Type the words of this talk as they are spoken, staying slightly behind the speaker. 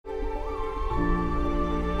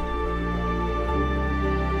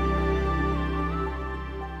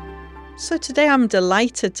So today I'm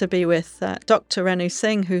delighted to be with Dr. Renu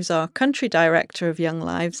Singh, who's our country director of Young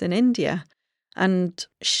Lives in India. And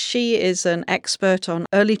she is an expert on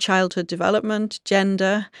early childhood development,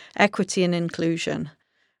 gender, equity and inclusion.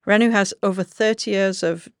 Renu has over 30 years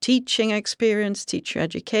of teaching experience, teacher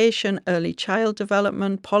education, early child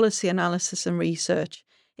development, policy analysis and research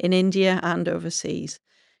in India and overseas.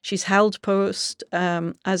 She's held post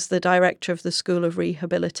as the director of the School of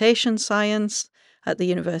Rehabilitation Science at the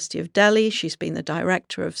University of Delhi. She's been the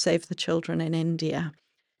director of Save the Children in India.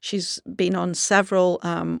 She's been on several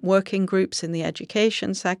working groups in the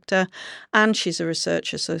education sector, and she's a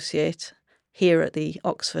research associate here at the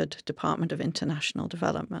Oxford Department of International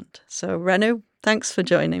Development. So, Renu, thanks for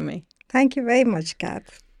joining me. Thank you very much,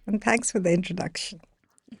 Kath, and thanks for the introduction.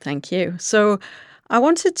 Thank you. So, I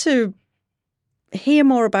wanted to hear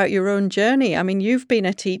more about your own journey. I mean, you've been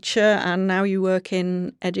a teacher and now you work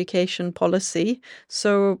in education policy.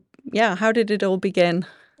 So, yeah, how did it all begin?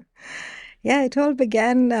 Yeah, it all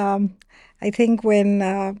began, I think, when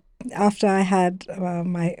after I had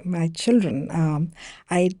my children,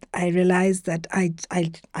 I realized that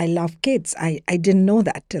I love kids. I didn't know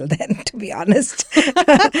that till then, to be honest.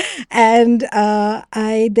 And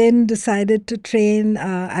I then decided to train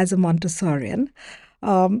as a Montessorian.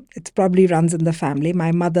 It probably runs in the family.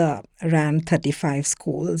 My mother ran 35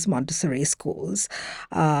 schools, Montessori schools,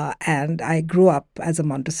 and I grew up as a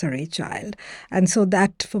Montessori child. And so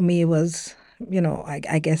that for me was,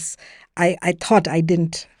 I guess I thought I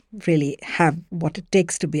didn't really have what it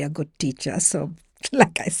takes to be a good teacher. So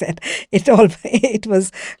like I said, it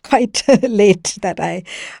was quite late that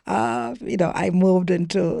I moved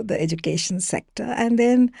into the education sector, and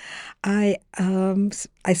then I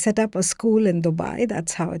set up a school in Dubai.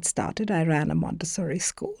 That's how it started. I ran a Montessori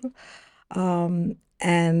school, and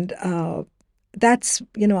that's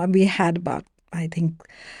we had about, I think,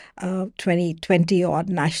 20 odd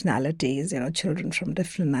nationalities, children from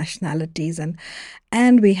different nationalities,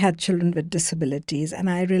 and we had children with disabilities,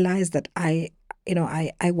 and I realized that I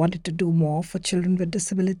wanted to do more for children with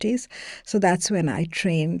disabilities. So that's when I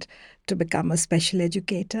trained to become a special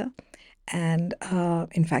educator. And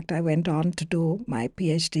in fact, I went on to do my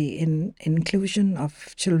PhD in inclusion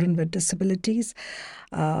of children with disabilities,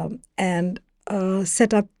 and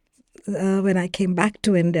set up, when I came back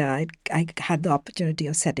to India, I had the opportunity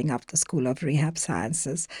of setting up the School of Rehab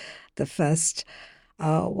Sciences, the first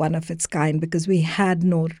one of its kind, because we had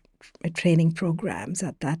no training programs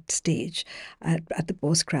at that stage at the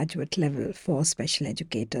postgraduate level for special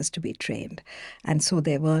educators to be trained. And so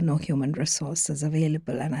there were no human resources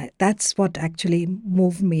available. And that's what actually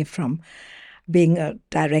moved me from being a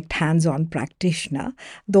direct hands-on practitioner,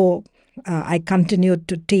 though I continued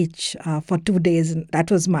to teach for 2 days. And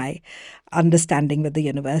that was my understanding with the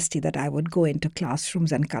university, that I would go into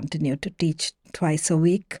classrooms and continue to teach twice a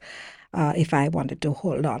week if I wanted to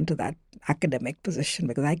hold on to that academic position,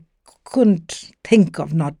 because I couldn't think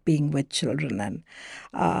of not being with children and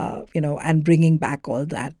and bringing back all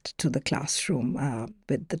that to the classroom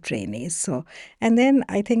with the trainees. So, and then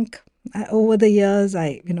I think over the years,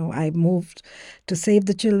 I moved to Save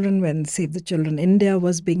the Children when Save the Children India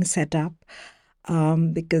was being set up,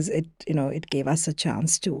 because it gave us a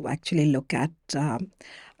chance to actually look at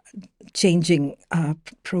changing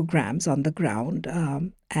programs on the ground,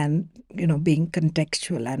 and being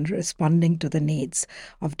contextual and responding to the needs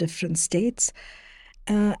of different states.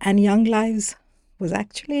 And Young Lives was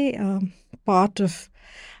actually part of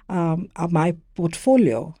my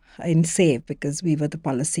portfolio in SAVE, because we were the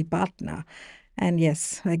policy partner. And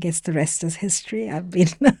yes, I guess the rest is history. I've been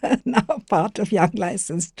now part of Young Lives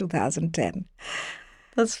since 2010.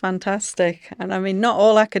 That's fantastic. And I mean, not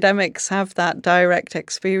all academics have that direct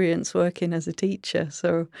experience working as a teacher.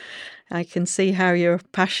 So I can see how your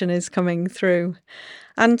passion is coming through.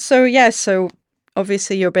 And so, so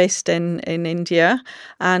obviously you're based in India,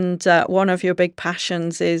 and one of your big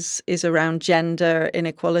passions is around gender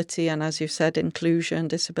inequality and, as you said, inclusion,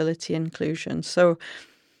 disability inclusion. So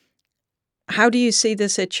how do you see the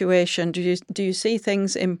situation? Do you see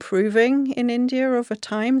things improving in India over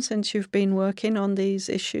time since you've been working on these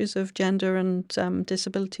issues of gender and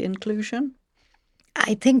disability inclusion?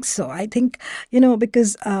 I think so. I think,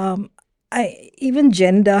 because even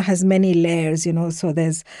gender has many layers, so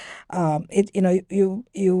there's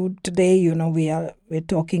you today, we're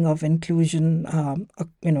talking of inclusion,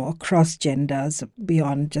 across genders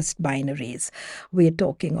beyond just binaries. We're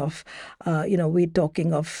talking of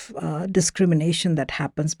discrimination that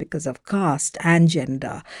happens because of caste and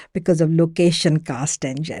gender, because of location, caste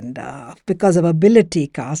and gender, because of ability,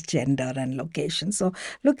 caste, gender, and location. So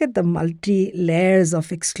look at the multi layers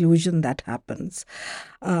of exclusion that happens,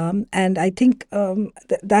 and I think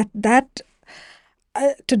that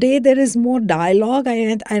today there is more dialogue,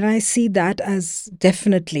 and I see that as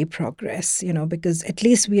definitely progress, because at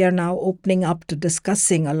least we are now opening up to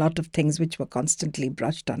discussing a lot of things which were constantly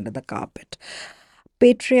brushed under the carpet.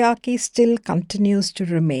 Patriarchy still continues to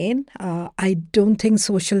remain. I don't think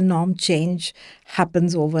social norm change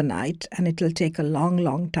happens overnight, and it will take a long,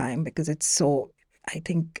 long time because it's so. I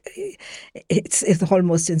think it's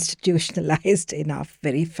almost institutionalized in our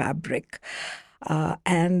very fabric.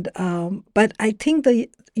 And but I think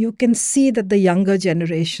you can see that the younger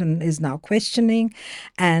generation is now questioning,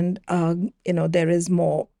 and there is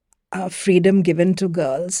more freedom given to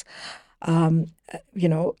girls,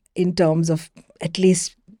 in terms of at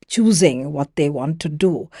least choosing what they want to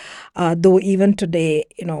do. Though even today,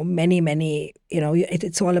 many,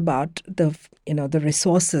 it's all about the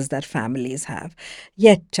resources that families have.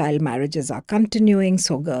 Yet child marriages are continuing,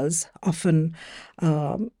 so girls often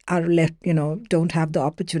are left, don't have the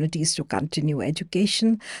opportunities to continue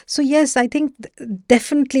education. So yes, I think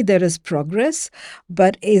definitely there is progress,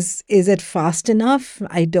 but is it fast enough?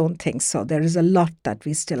 I don't think so. There is a lot that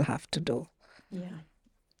we still have to do. Yeah.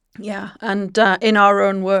 Yeah, and in our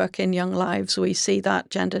own work in Young Lives, we see that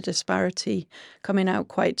gender disparity coming out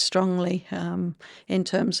quite strongly in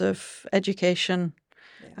terms of education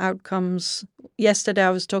outcomes. Yesterday, I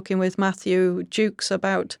was talking with Matthew Jukes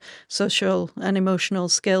about social and emotional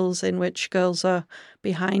skills in which girls are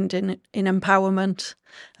behind in empowerment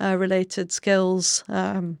related skills,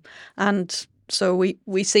 and so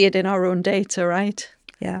we see it in our own data, right?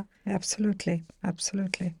 Yeah, absolutely,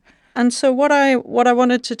 absolutely. And so what I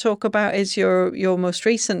wanted to talk about is your most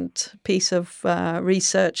recent piece of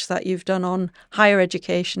research that you've done on higher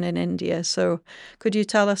education in India. So could you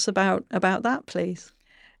tell us about that, please?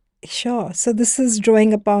 Sure. So this is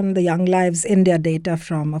drawing upon the Young Lives India data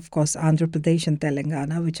from, of course, Andhra Pradesh and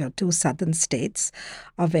Telangana, which are two southern states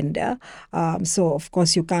of India. So, of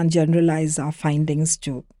course, you can't generalize our findings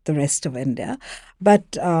to the rest of India. But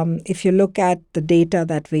if you look at the data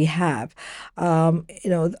that we have,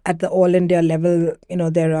 at the all India level,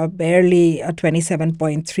 there are barely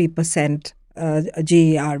 27.3%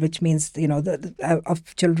 GER, which means, of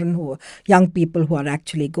young people who are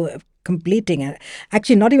actually completing, and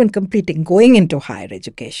actually not even completing, going into higher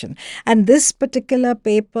education. And this particular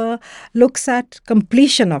paper looks at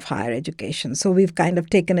completion of higher education. So we've kind of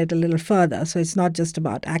taken it a little further. So it's not just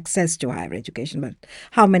about access to higher education, but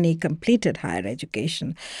how many completed higher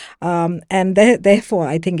education. And therefore,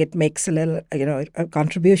 I think it makes a little, a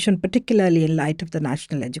contribution, particularly in light of the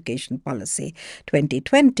National Education Policy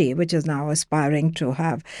 2020, which is now aspiring to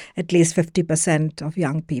have at least 50% of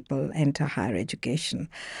young people enter higher education.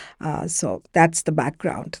 So that's the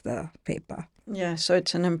background to the paper. Yeah, so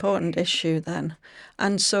it's an important issue then.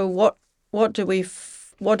 And so what do we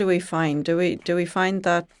find? Do we find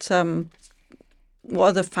that what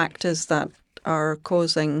are the factors that are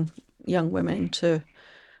causing young women to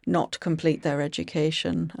not complete their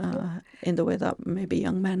education in the way that maybe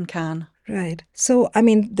young men can? Right. So, I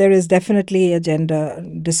mean, there is definitely a gender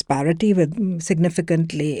disparity with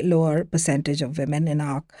significantly lower percentage of women in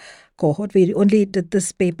our cohort. We only did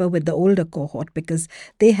this paper with the older cohort because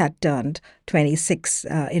they had turned 26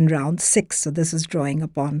 in round 6. So this is drawing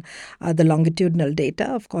upon the longitudinal data,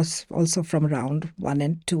 of course, also from round 1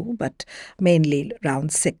 and 2, but mainly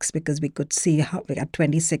round 6, because we could see how at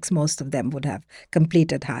 26, most of them would have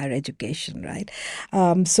completed higher education, right?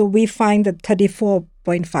 So we find that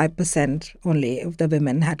 34.5% only of the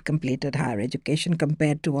women had completed higher education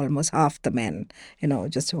compared to almost half the men,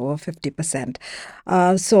 just over 50%.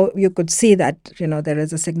 So you could see that, there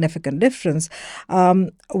is a significant difference.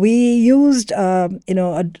 We used, a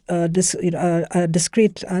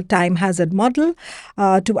discrete time hazard model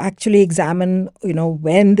to actually examine,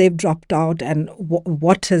 when they've dropped out and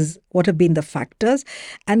what have been the factors.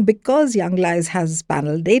 And because Young Lives has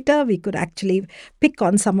panel data, we could actually pick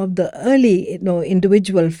on some of the early,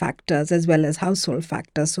 individual factors as well as household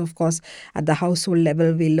factors. So, of course, at the household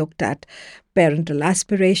level, we looked at parental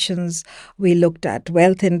aspirations. We looked at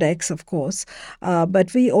wealth index, of course,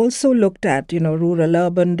 but we also looked at,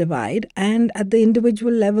 rural-urban divide. And at the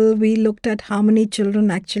individual level, we looked at how many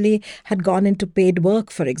children actually had gone into paid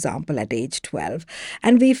work, for example, at age 12.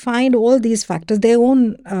 And we find all these factors, their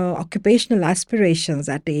own occupational aspirations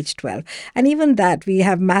at age 12. And even that, we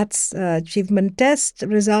have maths achievement test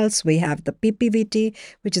results. We have the PPVT,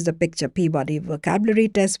 which is a picture Peabody vocabulary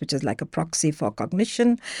test, which is like a proxy for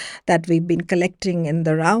cognition that we've been collecting in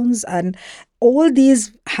the rounds. And all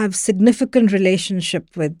these have significant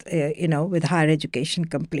relationship with higher education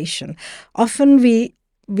completion. Often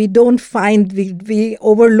we don't find, we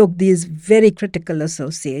overlook these very critical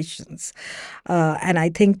associations. And I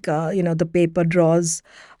think, the paper draws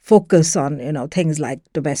focus on, things like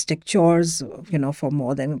domestic chores, for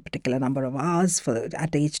more than a particular number of hours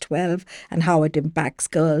at age 12, and how it impacts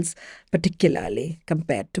girls, particularly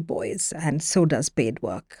compared to boys. And so does paid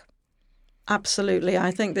work. Absolutely. I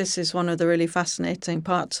think this is one of the really fascinating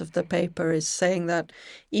parts of the paper, is saying that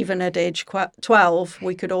even at age 12,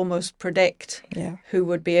 we could almost predict who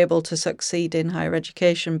would be able to succeed in higher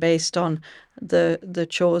education based on the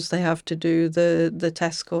chores they have to do, the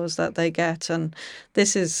test scores that they get. And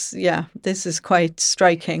this is quite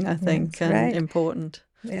striking, I think, Yes, and right. important.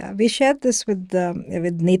 Yeah, we shared this with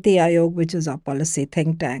Niti Aayog, which is our policy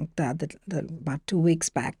think tank, about 2 weeks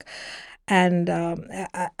back. And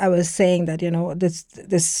I was saying that,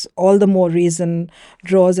 this all the more reason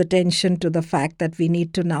draws attention to the fact that we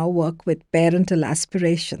need to now work with parental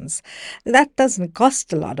aspirations. That doesn't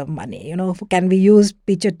cost a lot of money. Can we use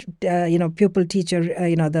pupil-teacher,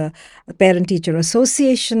 the parent-teacher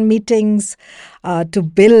association meetings to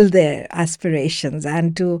build their aspirations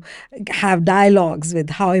and to have dialogues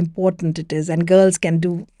with how important it is, and girls can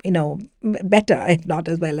do better, if not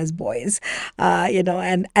as well as boys,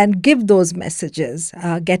 and give those messages,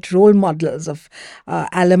 get role models of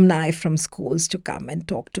alumni from schools to come and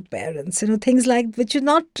talk to parents, things like, which are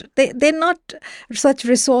not, they're not such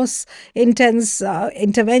resource intense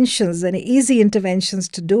interventions and easy interventions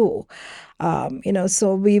to do.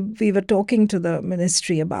 So we were talking to the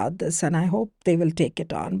ministry about this, and I hope they will take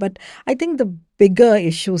it on. But I think the bigger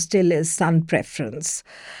issue still is son preference.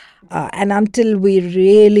 And until we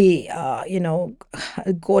really,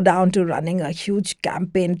 go down to running a huge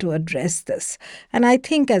campaign to address this, and I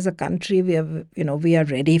think as a country we are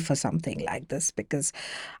ready for something like this, because,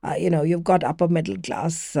 you've got upper middle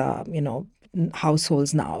class,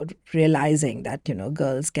 households now realizing that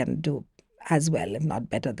girls can do as well, if not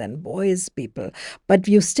better than boys, people. But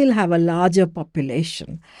you still have a larger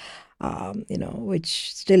population,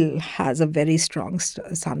 which still has a very strong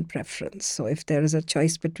son preference. So if there is a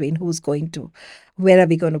choice between where are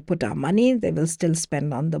we going to put our money, they will still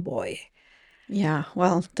spend on the boy. Yeah,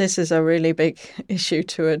 well, this is a really big issue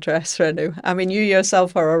to address, Renu. I mean, you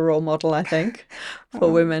yourself are a role model, I think,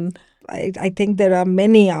 for women. I think there are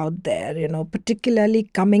many out there, particularly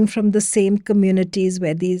coming from the same communities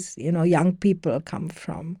where these, young people come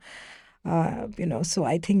from. So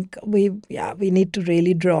I think we need to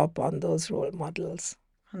really draw upon those role models.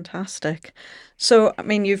 Fantastic. So, I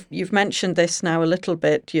mean, you've mentioned this now a little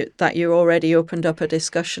bit, that you already opened up a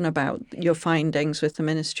discussion about your findings with the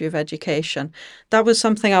Ministry of Education. That was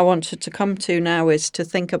something I wanted to come to now, is to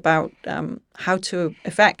think about how to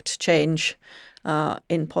effect change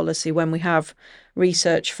in policy when we have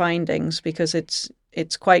research findings, because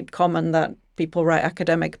it's quite common that people write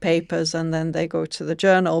academic papers and then they go to the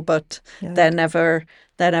journal, but they're never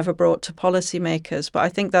brought to policymakers. But I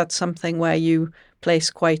think that's something where you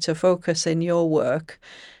place quite a focus in your work.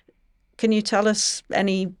 Can you tell us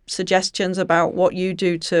any suggestions about what you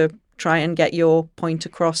do to try and get your point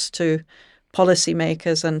across to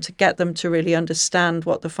policymakers and to get them to really understand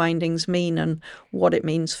what the findings mean and what it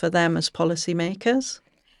means for them as policymakers?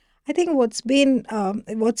 I think what's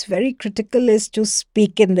very critical is to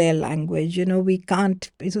speak in their language. We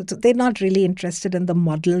can't. So they're not really interested in the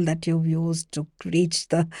model that you've used to reach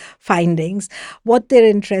the findings. What they're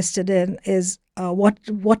interested in is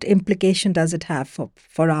what implication does it have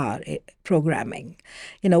for our programming?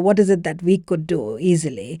 What is it that we could do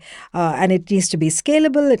easily? And it needs to be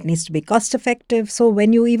scalable. It needs to be cost effective. So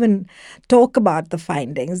when you even talk about the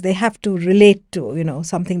findings, they have to relate to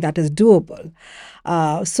something that is doable.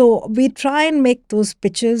 So we try and make those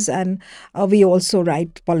pitches, and we also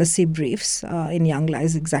write policy briefs in Young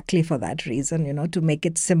Lives exactly for that reason, to make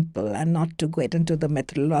it simple and not to get into the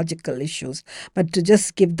methodological issues, but to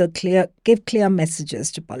just give clear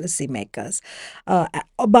messages to policymakers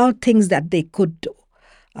about things that they could do.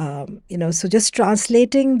 So just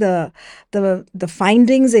translating the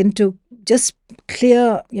findings into just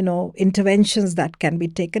clear, interventions that can be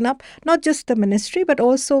taken up, not just the ministry, but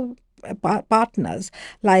also partners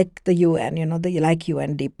like the UN, like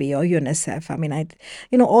UNDP or UNICEF. I mean,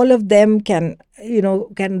 all of them can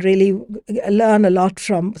really learn a lot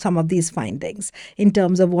from some of these findings in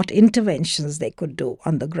terms of what interventions they could do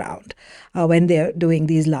on the ground when they're doing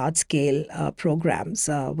these large-scale programs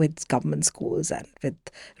with government schools and with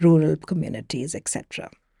rural communities, etc.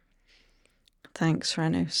 Thanks,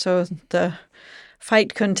 Renu. So the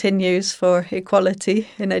fight continues for equality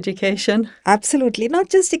in education. Absolutely. Not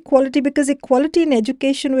just equality, because equality in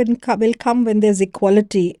education will come when there's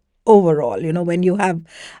equality overall, when you have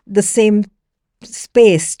the same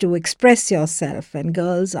space to express yourself, and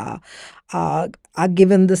girls are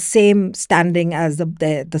given the same standing as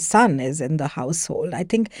the son is in the household. I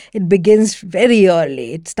think it begins very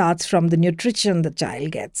early. It starts from the nutrition the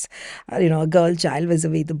child gets, a girl child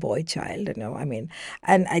vis-a-vis the boy child. I mean,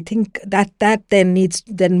 and I think that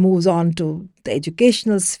then moves on to the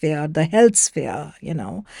educational sphere, the health sphere,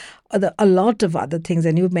 a lot of other things.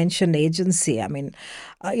 And you mentioned agency. I mean,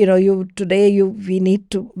 we need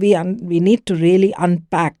to really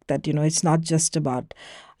unpack that. It's not just about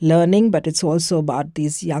learning, but it's also about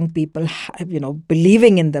these young people,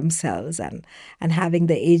 believing in themselves and having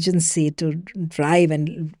the agency to drive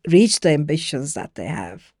and reach the ambitions that they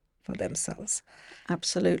have for themselves.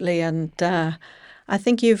 Absolutely, and I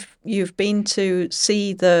think you've been to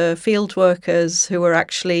see the field workers who are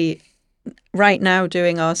actually right now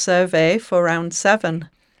doing our survey for round 7.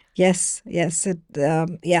 Yes. We're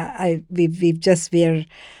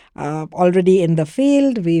already in the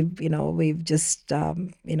field. We're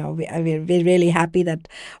really happy that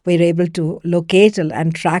we're able to locate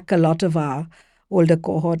and track a lot of our older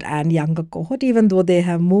cohort and younger cohort, even though they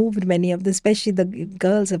have moved. Many of them, especially the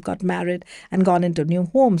girls, have got married and gone into new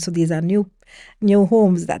homes. So these are new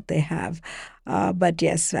homes that they have. But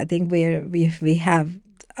yes, I think we have,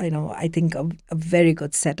 I think a very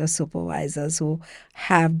good set of supervisors who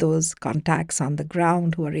have those contacts on the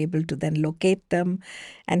ground, who are able to then locate them.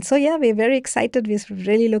 And so, yeah, we're very excited. We're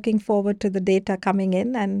really looking forward to the data coming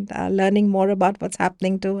in and learning more about what's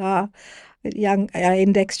happening to our young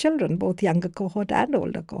index children, both younger cohort and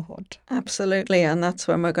older cohort. Absolutely, and that's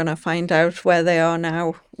when we're going to find out where they are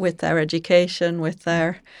now with their education, with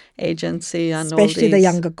their agency, and especially all these. The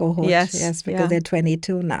younger cohort. Yes, because they're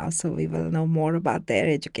 22 now, so we will know more about their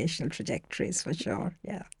educational trajectories for sure.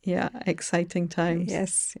 Yeah, exciting times.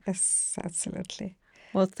 Yes, absolutely.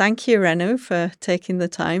 Well, thank you, Renu, for taking the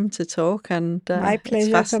time to talk, and my pleasure,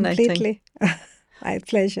 it's fascinating. Completely. My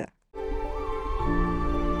pleasure.